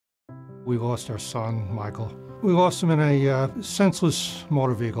We lost our son, Michael. We lost him in a senseless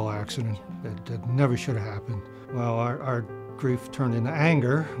motor vehicle accident that never should have happened. Well, our grief turned into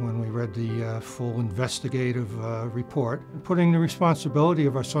anger when we read the full investigative report, putting the responsibility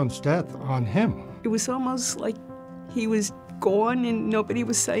of our son's death on him. It was almost like he was gone and nobody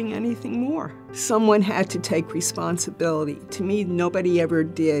was saying anything more. Someone had to take responsibility. To me, nobody ever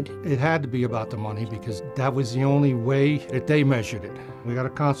did. It had to be about the money because that was the only way that they measured it. We got a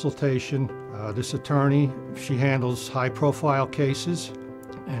consultation. This attorney, she handles high-profile cases,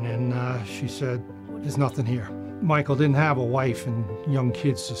 and then she said, there's nothing here. Michael didn't have a wife and young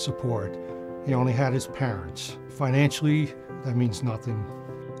kids to support. He only had his parents. Financially, that means nothing.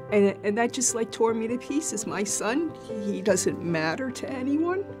 And that just like tore me to pieces. My son, he doesn't matter to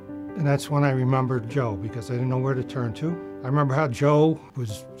anyone. And that's when I remembered Joe, because I didn't know where to turn to. I remember how Joe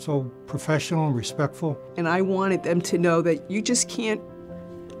was so professional and respectful. And I wanted them to know that you just can't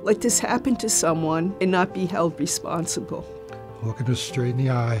let this happen to someone and not be held responsible. Looking us straight in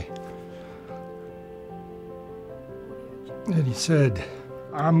the eye. And he said,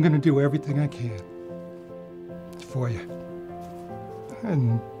 I'm going to do everything I can for you.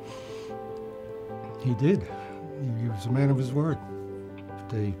 And he did. He was a man of his word.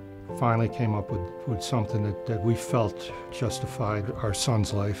 They finally came up with something that we felt justified our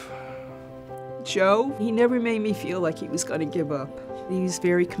son's life. Joe, he never made me feel like he was going to give up. He was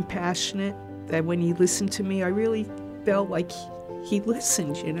very compassionate, that when he listened to me, I really felt like he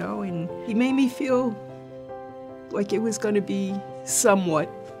listened, you know, and he made me feel like it was going to be somewhat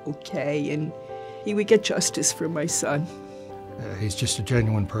okay, and he would get justice for my son. He's just a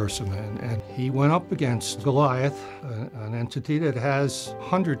genuine person, and he went up against Goliath, an entity that has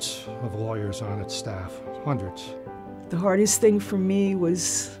hundreds of lawyers on its staff, hundreds. The hardest thing for me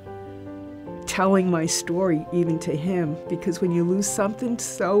was telling my story even to him, because when you lose something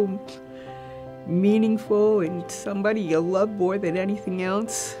so meaningful and somebody you love more than anything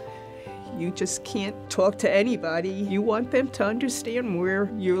else, you just can't talk to anybody. You want them to understand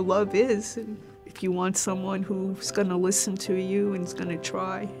where your love is. And if you want someone who's going to listen to you and is going to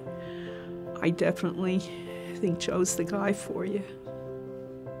try, I definitely think Joe's the guy for you.